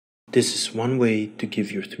This is one way to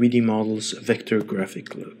give your 3D models a vector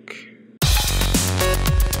graphic look.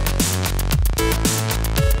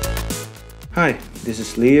 Hi, this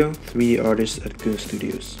is Leo, 3D artist at Goon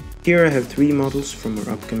Studios. Here I have 3 models from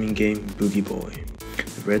our upcoming game Boogey Boy.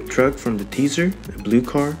 A red truck from the teaser, a blue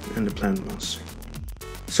car, and a plant monster.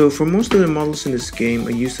 So for most of the models in this game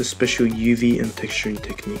I used a special UV and texturing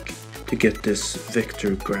technique to get this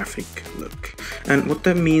vector graphic look. And what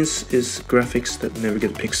that means is graphics that never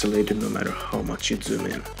get pixelated no matter how much you zoom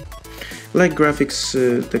in. Like graphics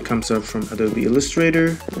that comes out from Adobe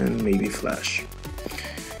Illustrator and maybe Flash.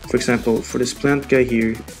 For example, for this plant guy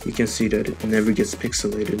here, you can see that it never gets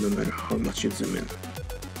pixelated no matter how much you zoom in.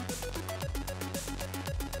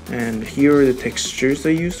 And here are the textures I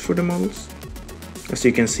used for the models. As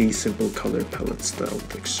you can see, simple color palette style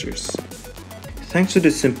textures. Thanks to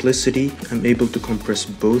the simplicity, I'm able to compress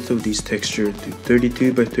both of these textures to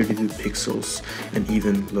 32 by 32 pixels and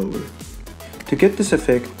even lower. To get this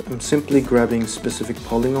effect, I'm simply grabbing specific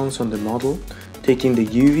polygons on the model, taking the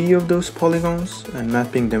UV of those polygons and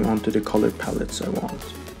mapping them onto the color palettes I want.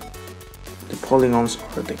 The polygons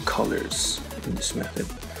are the colors in this method.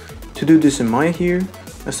 To do this in Maya here,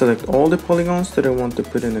 I select all the polygons that I want to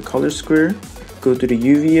put in a color square, go to the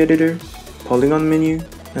UV editor, polygon menu,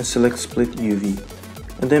 and select split UV,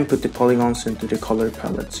 and then put the polygons into the color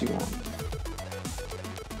palettes you want.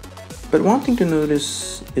 But one thing to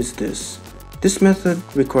notice is this. This method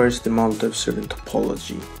requires the model to have certain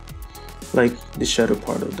topology, like the shadow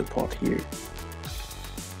part of the pot here.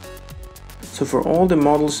 So for all the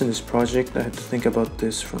models in this project, I had to think about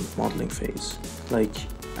this from the modeling phase, like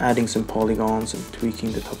adding some polygons and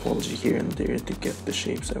tweaking the topology here and there to get the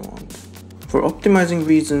shapes I want. For optimizing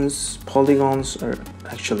reasons, polygons are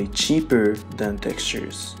actually cheaper than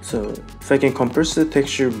textures. So if I can compress the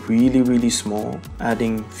texture really small,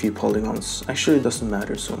 adding few polygons actually doesn't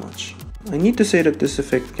matter so much. I need to say that this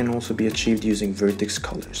effect can also be achieved using Vertex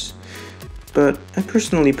colors. But I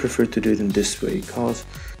personally prefer to do it in this way because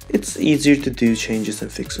it's easier to do changes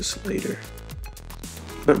and fixes later.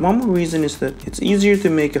 But one more reason is that it's easier to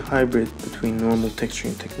make a hybrid between normal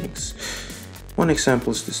texturing techniques. One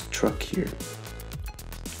example is this truck here.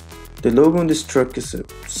 The logo on this truck is a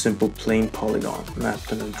simple plain polygon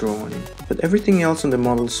mapped on a drawing, but everything else on the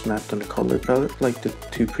model is mapped on the color palette like the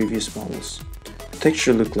 2 previous models. The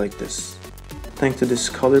texture looked like this. Thanks to this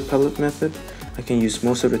color palette method, I can use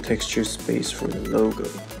most of the texture space for the logo.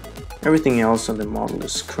 Everything else on the model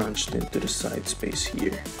is crunched into the side space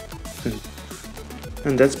here.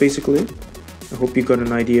 And that's basically it. I hope you got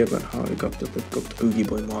an idea about how I got the look of the Boogey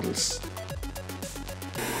Boy models.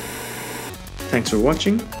 Thanks for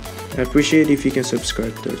watching. I appreciate if you can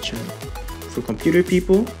subscribe to our channel. For computer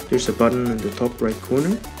people, there's a button in the top right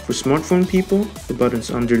corner. For smartphone people, the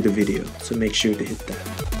button's under the video, so make sure to hit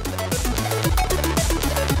that.